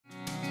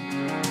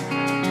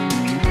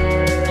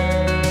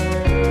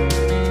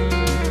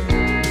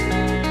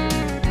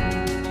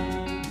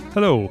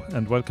Hello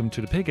and welcome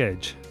to the Pig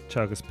Edge,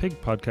 Teagasc Pig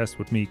podcast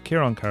with me,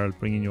 Ciarán Carroll,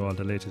 bringing you all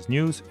the latest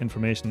news,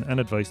 information and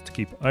advice to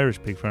keep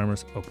Irish pig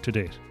farmers up to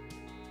date.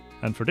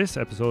 And for this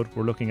episode,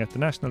 we're looking at the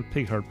National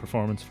Pig Herd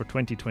Performance for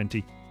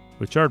 2020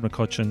 with Gerard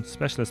McCutcheon,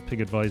 Specialist Pig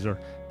Advisor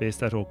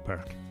based at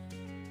Oakpark.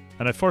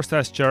 And I first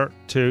asked Gerard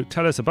to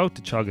tell us about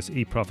the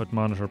Teagasc eProfit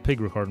Monitor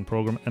pig recording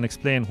programme and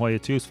explain why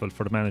it's useful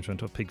for the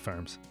management of pig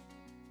farms.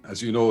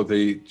 As you know,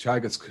 the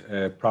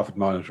Teagasc Profit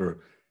Monitor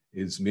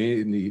is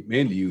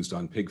mainly used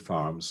on pig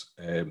farms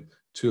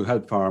to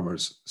help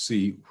farmers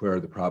see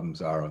where the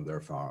problems are on their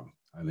farm,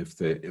 and if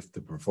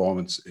the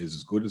performance is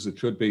as good as it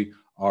should be,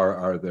 or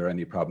are there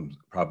any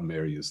problem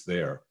areas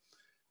there.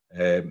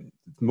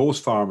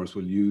 Most farmers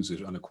will use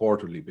it on a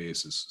quarterly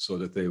basis, so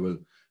that they will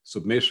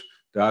submit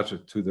data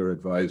to their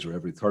advisor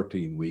every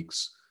 13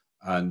 weeks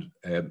and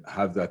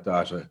have that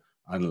data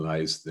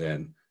analysed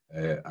then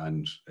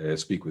and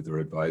speak with their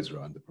advisor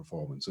on the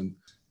performance. And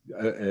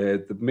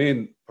the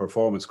main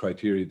performance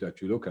criteria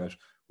that you look at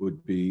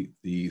would be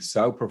the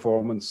sow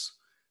performance,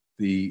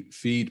 the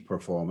feed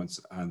performance,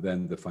 and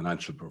then the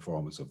financial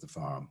performance of the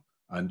farm.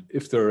 And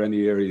if there are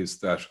any areas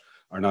that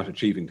are not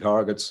achieving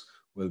targets,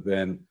 well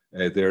then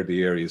they're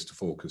the areas to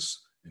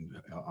focus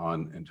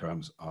on in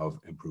terms of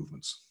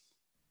improvements.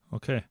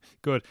 Okay,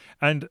 good.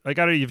 And I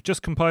gather you've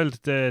just compiled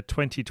the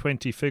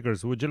 2020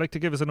 figures. Would you like to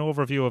give us an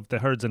overview of the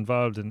herds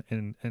involved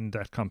in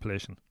that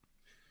compilation?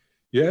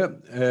 Yeah,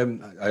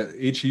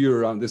 each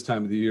year around this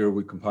time of the year,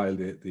 we compile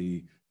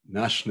the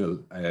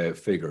national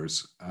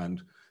figures.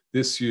 And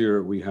this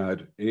year we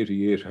had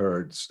 88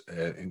 herds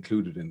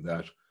included in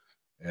that,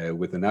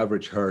 with an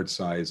average herd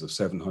size of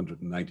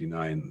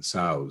 799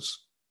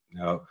 sows.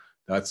 Now,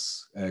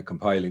 that's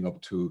compiling up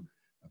to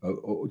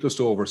about just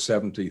over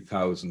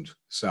 70,000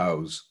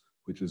 sows,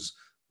 which is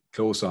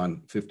close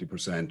on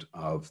 50%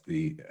 of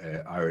the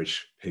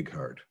Irish pig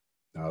herd.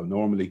 Now,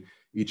 normally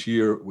each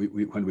year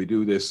when we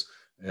do this,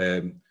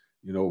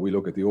 we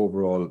look at the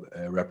overall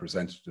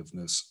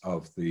representativeness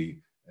of the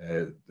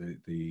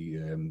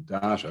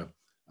data,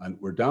 and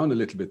we're down a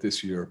little bit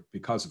this year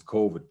because of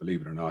COVID,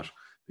 believe it or not,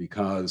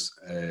 because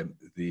there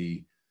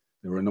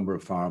were a number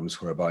of farms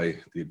whereby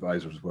the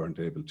advisors weren't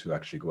able to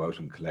actually go out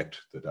and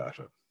collect the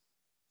data.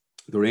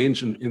 The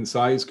range in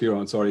size,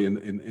 Ciarán,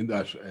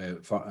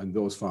 in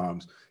those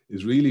farms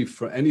is really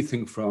for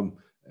anything from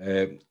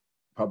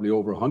probably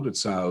over 100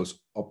 sows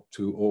up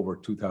to over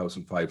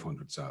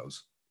 2,500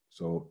 sows.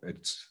 So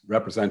it's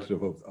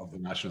representative of the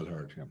national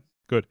herd. Yeah.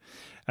 Good.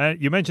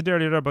 You mentioned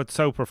earlier about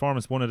sow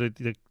performance, one of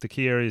the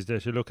key areas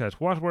that you look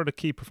at. What were the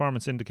key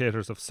performance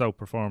indicators of sow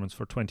performance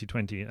for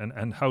 2020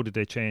 and how did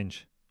they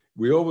change?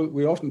 We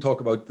often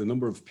talk about the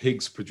number of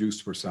pigs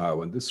produced per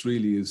sow, and this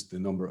really is the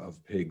number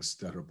of pigs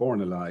that are born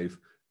alive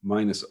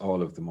minus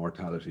all of the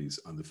mortalities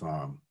on the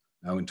farm.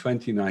 Now in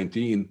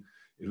 2019,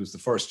 it was the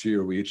first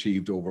year we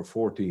achieved over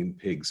 14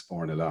 pigs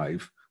born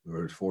alive. We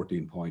were at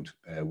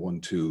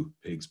 14.12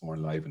 pigs born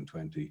alive in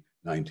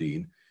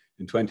 2019.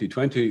 In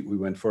 2020, we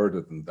went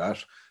further than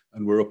that,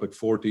 and we're up at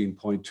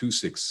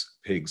 14.26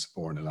 pigs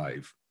born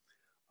alive.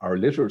 Our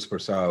litters per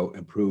sow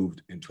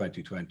improved in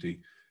 2020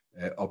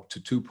 up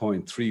to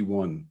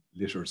 2.31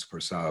 litters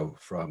per sow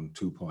from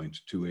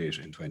 2.28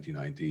 in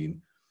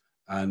 2019.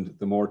 And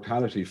the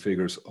mortality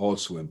figures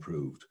also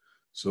improved.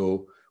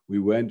 So we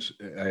went,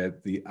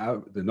 the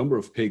number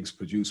of pigs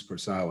produced per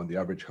sow on the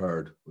average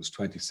herd was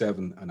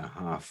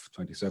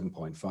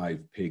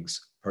 27.5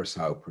 pigs per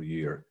sow per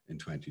year in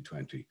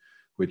 2020,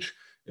 which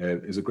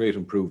is a great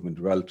improvement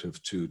relative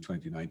to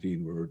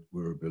 2019. We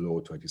were below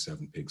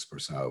 27 pigs per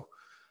sow.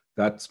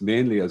 That's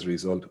mainly as a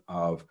result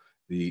of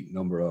the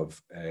number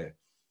of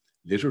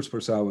litters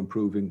per sow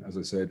improving, as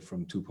I said,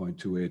 from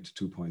 2.28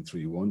 to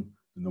 2.31.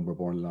 The number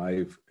born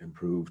alive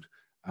improved,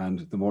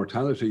 and the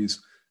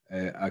mortalities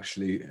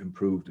actually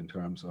improved in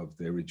terms of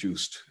they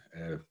reduced.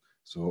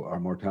 So our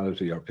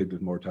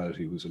piglet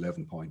mortality was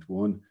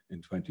 11.1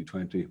 in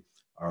 2020.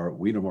 Our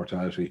weaner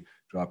mortality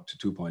dropped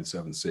to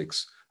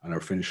 2.76, and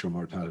our finisher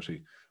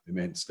mortality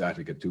remained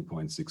static at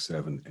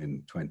 2.67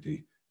 in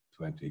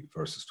 2020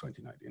 versus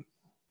 2019.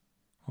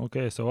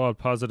 Okay, so all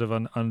positive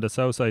on the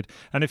south side.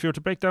 And if you were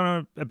to break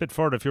down a bit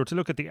further, if you were to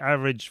look at the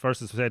average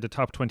versus, say, the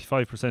top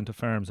 25% of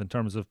farms in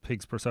terms of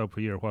pigs per sow per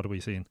year, what are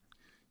we seeing?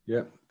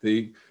 Yeah,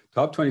 the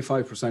top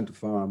 25% of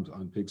farms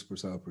on pigs per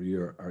sow per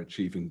year are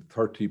achieving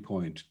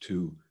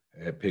 30.2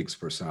 pigs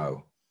per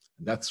sow.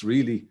 And that's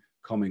really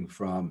coming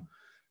from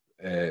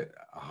a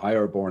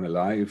higher born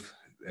alive.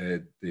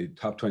 The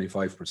top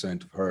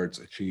 25% of herds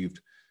achieved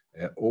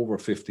over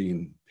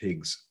 15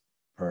 pigs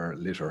per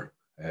litter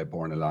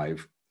born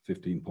alive,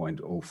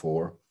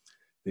 15.04.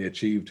 They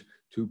achieved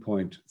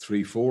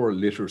 2.34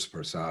 litters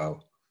per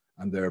sow,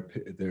 and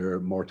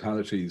their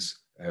mortalities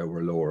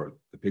were lower.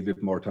 The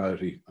piglet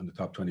mortality on the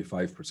top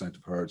 25%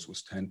 of herds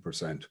was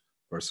 10%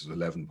 versus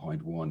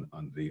 11.1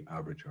 on the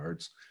average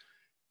herds.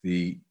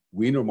 The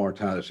weaner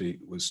mortality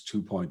was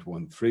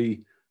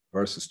 2.13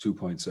 versus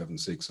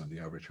 2.76 on the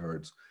average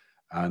herds,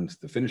 and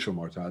the finisher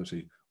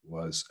mortality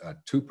was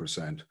at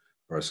 2%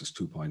 versus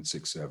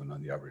 2.67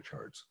 on the average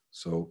herds.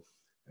 So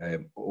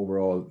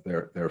overall,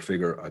 their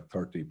figure at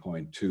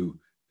 30.2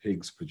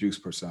 pigs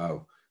produced per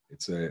sow,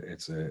 it's a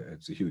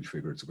huge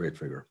figure. It's a great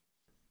figure.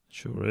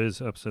 Sure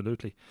is,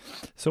 absolutely.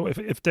 So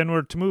if then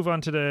we're to move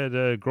on to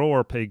the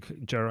grower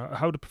pig, Gerard,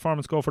 how did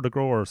performance go for the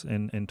growers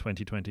in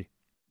 2020?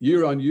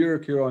 Year on year,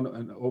 Ciarán,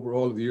 and over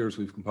all of the years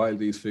we've compiled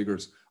these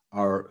figures,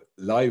 our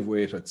live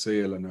weight at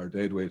sale and our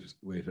dead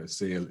weight at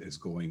sale is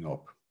going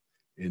up.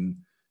 In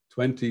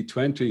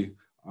 2020,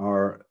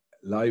 our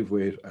live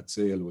weight at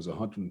sale was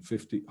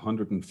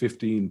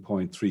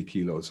 115.3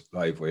 kilos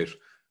live weight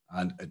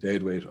and a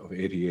dead weight of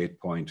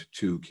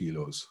 88.2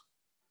 kilos.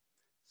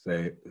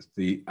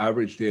 The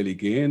average daily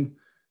gain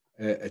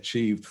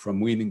achieved from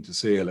weaning to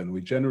sale, and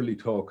we generally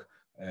talk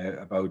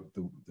about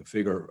the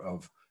figure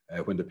of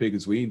when the pig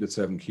is weaned at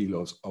 7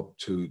 kilos up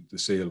to the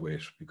sale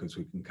weight, because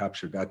we can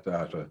capture that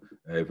data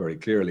very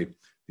clearly.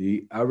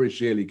 The average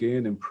daily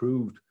gain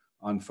improved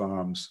on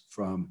farms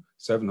from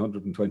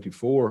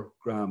 724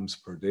 grams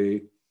per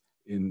day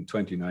in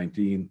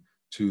 2019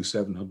 to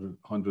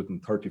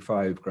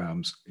 735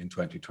 grams in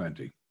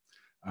 2020.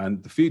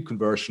 And the feed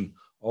conversion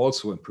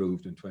also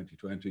improved in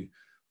 2020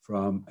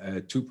 from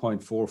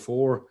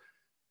 2.44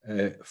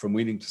 from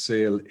weaning to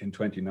sale in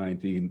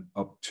 2019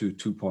 up to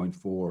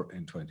 2.4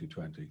 in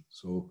 2020.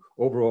 So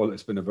overall,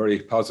 it's been a very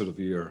positive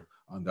year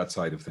on that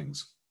side of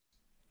things.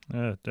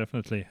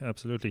 Definitely,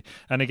 absolutely.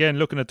 And again,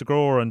 looking at the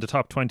grower and the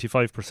top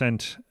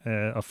 25%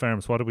 of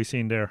farms, what are we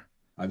seeing there?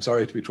 I'm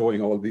sorry to be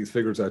throwing all these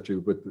figures at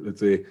you, but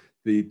the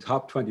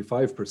top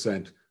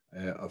 25%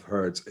 of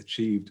herds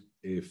achieved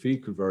a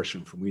feed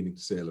conversion from weaning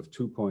to sale of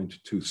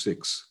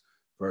 2.26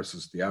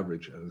 versus the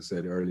average, as I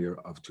said earlier,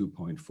 of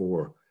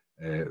 2.4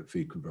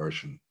 feed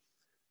conversion.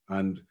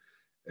 And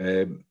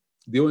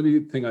the only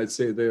thing I'd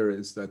say there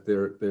is that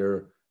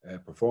their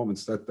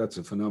performance, that's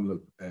a phenomenal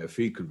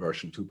feed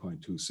conversion,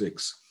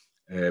 2.26.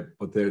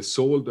 But they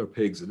sold their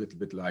pigs a little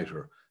bit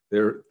lighter.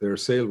 Their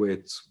sale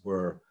weights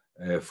were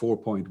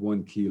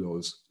 4.1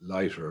 kilos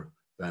lighter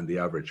than the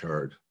average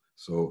herd.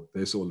 So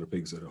they sold their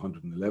pigs at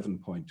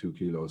 111.2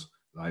 kilos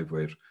live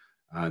weight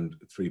and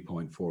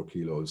 3.4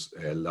 kilos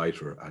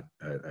lighter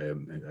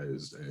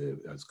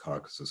as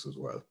carcasses as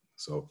well.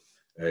 So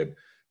as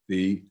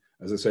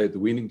I said, the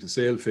weaning to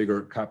sale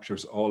figure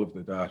captures all of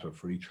the data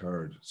for each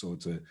herd. So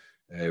it's a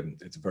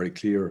very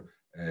clear,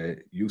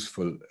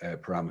 useful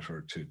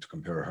parameter to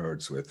compare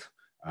herds with.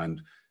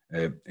 And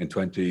in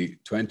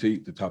 2020,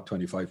 the top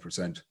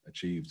 25%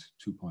 achieved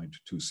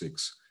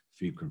 2.26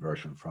 feed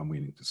conversion from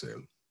weaning to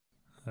sale.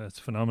 That's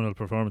phenomenal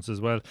performance as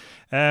well.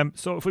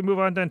 So if we move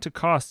on then to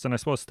costs, and I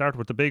suppose start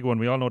with the big one,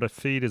 we all know that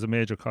feed is a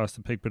major cost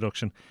in pig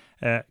production.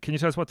 Can you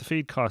tell us what the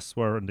feed costs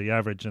were in the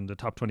average and the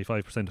top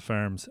 25% of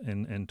farms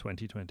in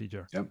 2020,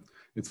 Ger? Yeah,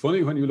 it's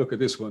funny when you look at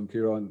this one,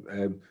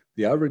 Ciarán.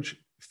 The average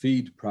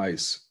feed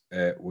price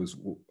was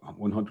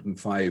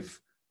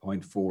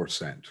 105.4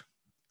 cent,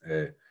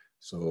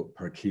 so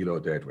per kilo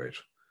dead weight.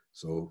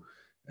 So,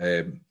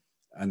 and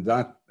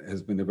that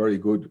has been a very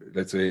good,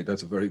 let's say,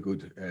 that's a very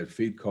good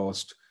feed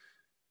cost.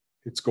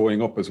 It's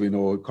going up, as we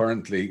know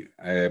currently,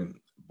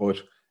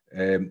 but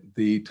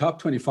the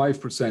top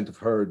 25% of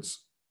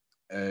herds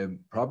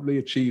probably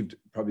achieved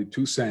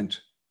 2 cents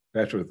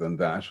better than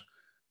that.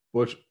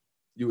 But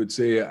you would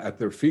say at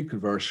their feed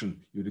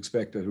conversion, you'd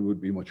expect that it would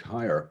be much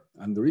higher.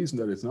 And the reason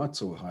that it's not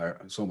so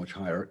much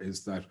higher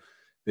is that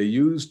they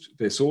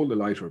sold a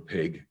lighter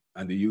pig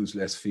and they used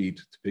less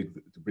feed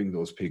to bring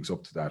those pigs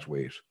up to that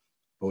weight.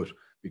 But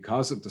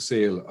because of the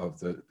sale of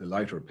the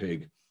lighter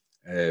pig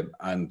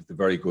and the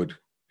very good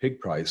pig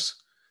price,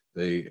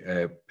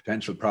 the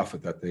potential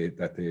profit that they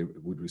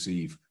would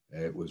receive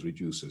was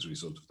reduced as a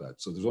result of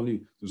that. So there's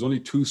only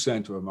 2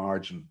 cents of a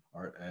margin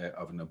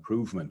of an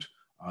improvement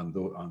on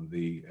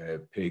the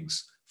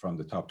pigs from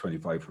the top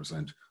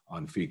 25%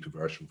 on feed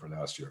conversion for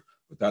last year.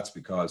 But that's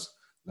because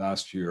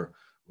last year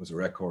was a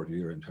record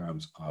year in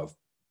terms of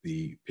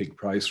the pig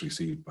price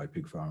received by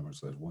pig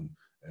farmers at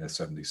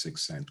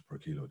 176 cents per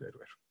kilo dead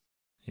weight.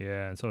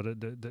 Yeah, and so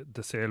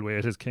the sale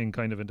weight is king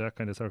kind of in that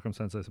kind of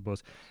circumstance, I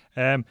suppose.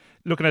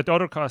 Looking at the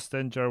other costs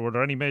then, Ger, were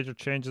there any major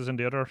changes in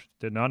the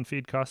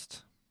non-feed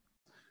costs?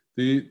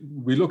 We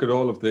look at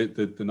all of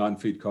the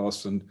non-feed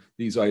costs, and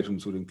these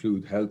items would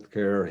include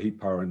healthcare, heat,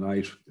 power and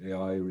light,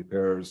 AI,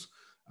 repairs,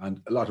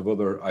 and a lot of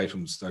other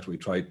items that we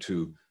tried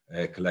to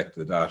collect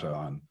the data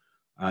on.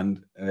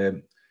 And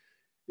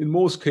in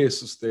most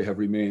cases, they have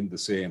remained the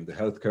same. The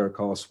healthcare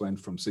costs went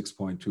from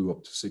 6.2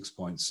 up to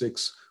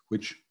 6.6,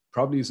 which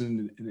probably is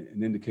an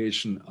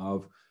indication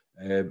of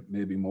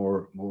maybe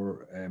more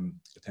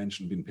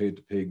attention being paid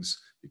to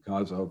pigs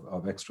because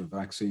of extra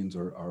vaccines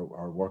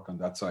or work on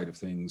that side of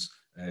things,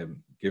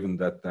 given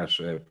that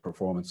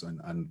performance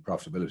and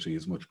profitability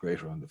is much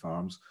greater on the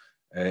farms.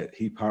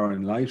 Heat, power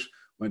and light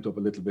went up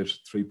a little bit,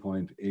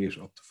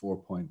 3.8 up to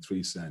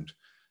 4.3 cent.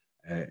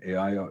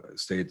 AI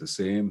stayed the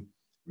same.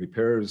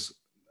 Repairs,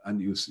 and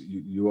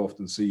you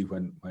often see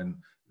when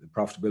the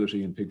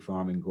profitability in pig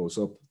farming goes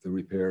up, the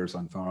repairs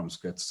on farms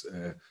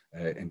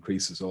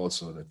increases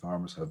also, that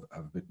farmers have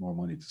a bit more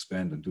money to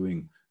spend and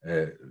doing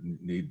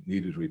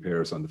needed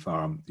repairs on the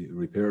farm. The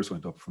repairs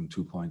went up from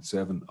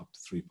 2.7 up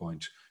to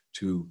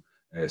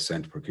 3.2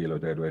 cent per kilo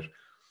deadweight.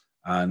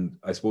 And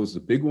I suppose the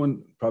big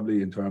one,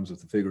 probably in terms of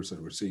the figures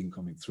that we're seeing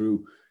coming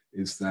through,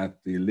 is that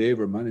the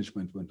labour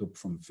management went up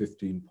from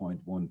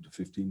 15.1 to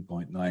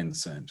 15.9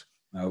 cent.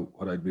 Now,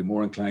 what I'd be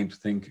more inclined to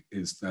think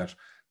is that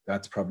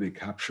that's probably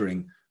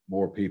capturing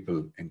more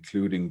people,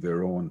 including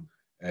their own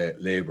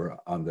labour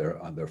on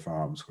their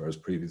farms, whereas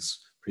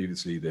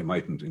previously they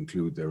mightn't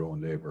include their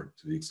own labour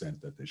to the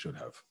extent that they should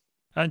have.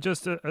 And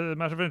just a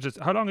matter of interest,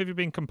 how long have you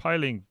been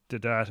compiling the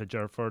data,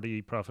 Ger, for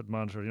the eProfit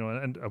monitor?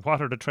 And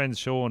what are the trends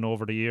shown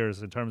over the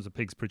years in terms of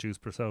pigs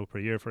produced per sow per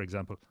year, for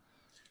example?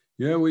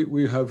 Yeah,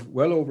 we have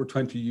well over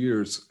 20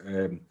 years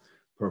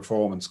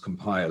performance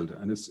compiled,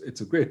 and it's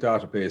a great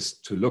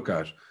database to look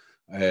at.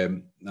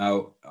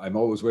 Now, I'm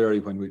always wary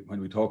when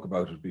we talk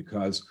about it,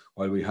 because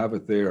while we have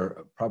it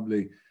there,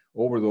 probably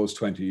over those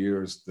 20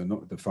 years,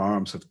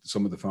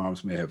 some of the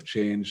farms may have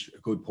changed. A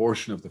good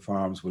portion of the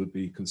farms will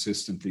be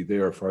consistently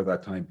there for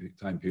that time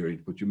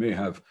period, but you may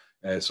have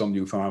some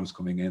new farms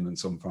coming in and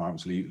some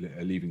farms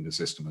leaving the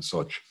system as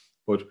such.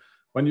 But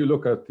when you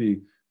look at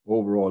the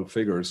overall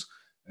figures,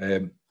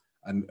 and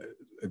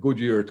a good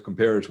year to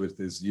compare it with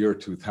is year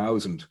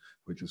 2000,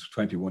 which is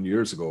 21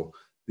 years ago.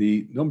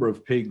 The number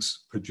of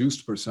pigs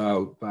produced per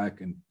sow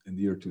back in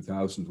the year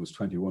 2000 was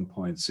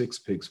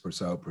 21.6 pigs per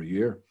sow per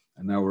year.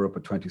 And now we're up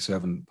at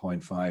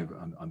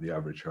 27.5 on the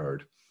average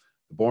herd.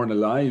 The born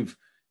alive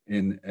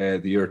in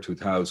the year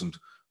 2000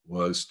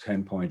 was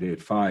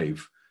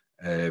 10.85.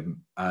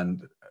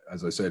 And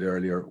as I said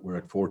earlier, we're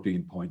at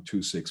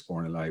 14.26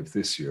 born alive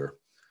this year.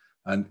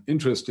 And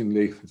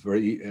interestingly, it's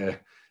very,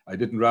 I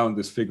didn't round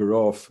this figure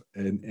off.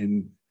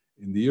 In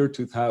the year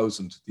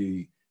 2000,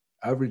 the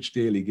average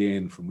daily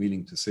gain from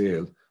weaning to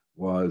sale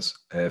was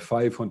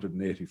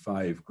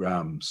 585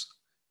 grams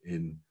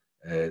in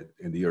the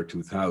year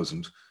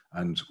 2000.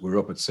 And we're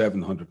up at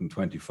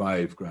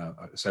 735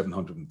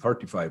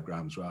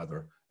 grams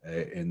rather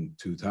in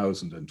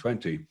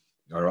 2020,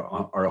 or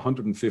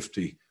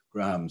 150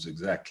 grams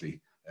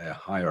exactly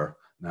higher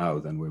now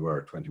than we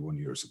were 21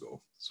 years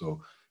ago.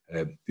 So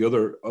the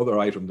other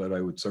item that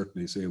I would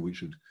certainly say we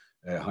should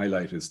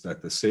highlight is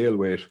that the sale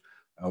weight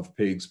of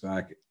pigs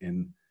back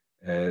in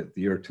the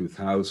year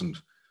 2000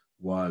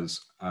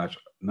 was at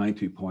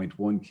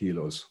 90.1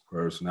 kilos,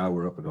 whereas now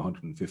we're up at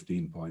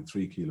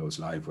 115.3 kilos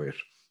live weight.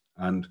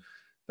 And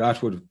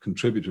that would have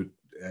contributed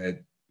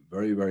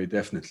very, very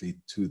definitely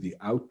to the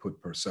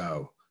output per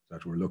sow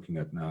that we're looking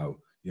at now.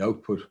 The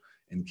output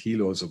in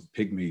kilos of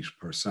pig meat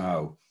per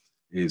sow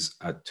is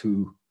at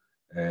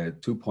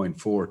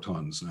 2.4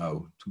 tons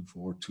now,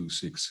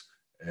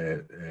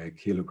 2.426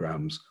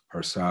 kilograms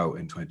per sow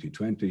in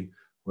 2020,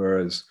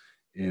 whereas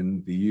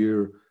in the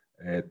year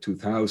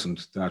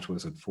 2000, that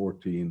was at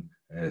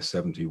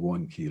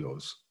 1471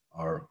 kilos,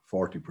 or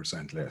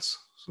 40% less.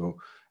 So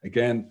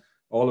again,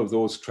 all of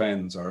those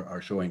trends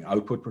are showing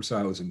output per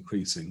sow is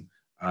increasing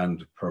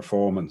and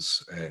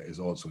performance is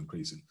also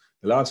increasing.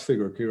 The last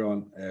figure,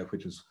 Ciarán,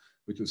 which is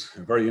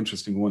a very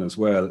interesting one as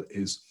well,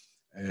 is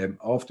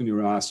often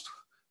you're asked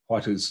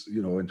what is,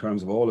 in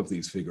terms of all of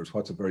these figures,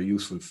 what's a very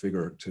useful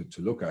figure to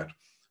look at.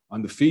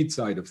 On the feed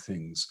side of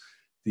things,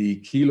 the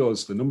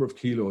number of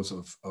kilos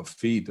of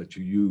feed that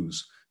you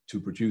use to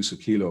produce a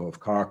kilo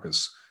of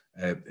carcass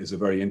is a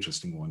very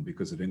interesting one,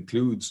 because it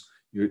includes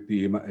the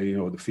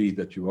feed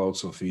that you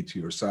also feed to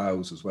your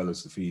sows, as well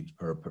as the feed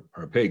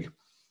per pig.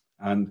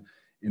 And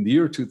in the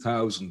year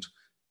 2000,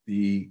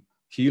 the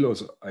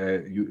kilos,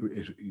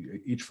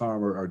 each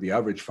farmer, or the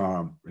average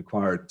farm,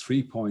 required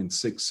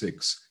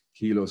 3.66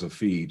 kilos of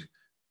feed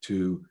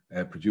to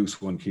produce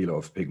 1 kilo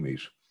of pig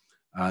meat.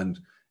 And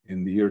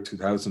in the year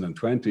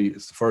 2020,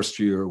 it's the first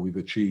year we've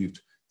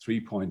achieved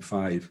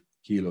 3.5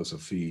 kilos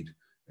of feed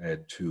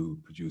to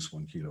produce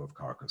 1 kilo of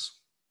carcass.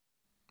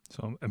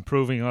 So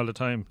improving all the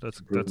time.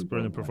 That's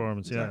brilliant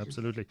performance. Exactly. Yeah,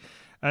 absolutely.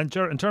 And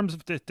Ger, in terms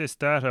of this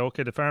data,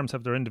 okay, the farms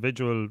have their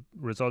individual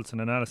results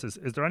and analysis.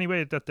 Is there any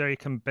way that they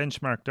can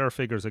benchmark their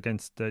figures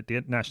against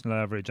the national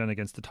average and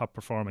against the top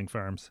performing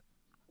farms?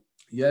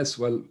 Yes,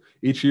 well,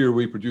 each year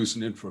we produce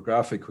an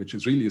infographic, which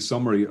is really a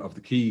summary of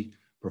the key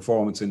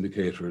performance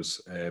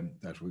indicators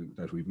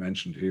that we've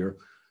mentioned here.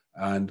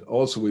 And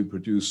also we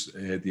produce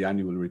the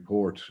annual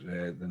report,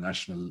 the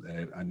national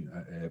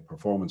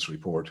performance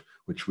report,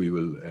 which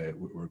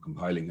we're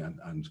compiling,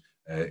 and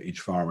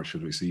each farmer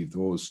should receive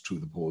those through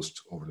the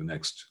post over the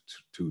next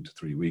 2 to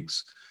 3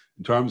 weeks.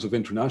 In terms of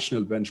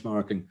international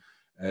benchmarking,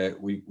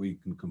 we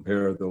can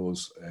compare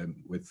those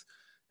with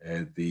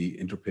the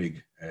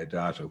Interpig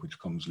data, which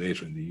comes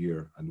later in the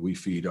year, and we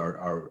feed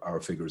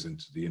our figures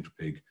into the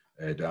Interpig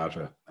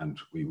data, and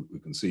we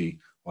can see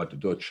what the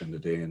Dutch and the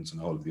Danes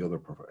and all of the other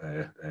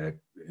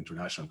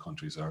international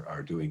countries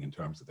are doing in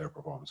terms of their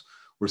performance.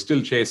 We're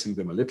still chasing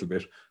them a little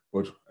bit,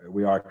 but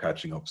we are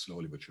catching up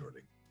slowly but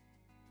surely.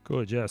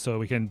 Good, yeah. So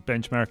we can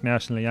benchmark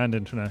nationally and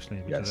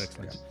internationally, which is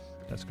excellent. Yes.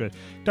 That's great.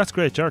 That's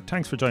great, Gerard.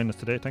 Thanks for joining us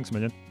today. Thanks a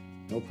million.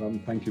 No problem.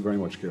 Thank you very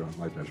much, Ciarán.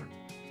 My pleasure.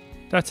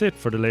 That's it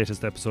for the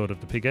latest episode of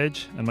The Pig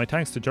Edge, and my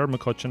thanks to Gerard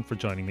McCutcheon for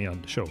joining me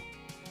on the show.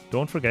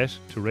 Don't forget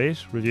to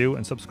rate, review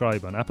and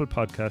subscribe on Apple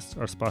Podcasts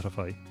or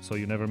Spotify so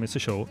you never miss a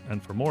show,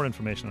 and for more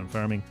information on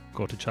farming,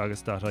 go to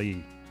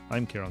teagasc.ie.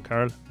 I'm Ciarán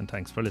Carroll, and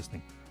thanks for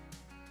listening.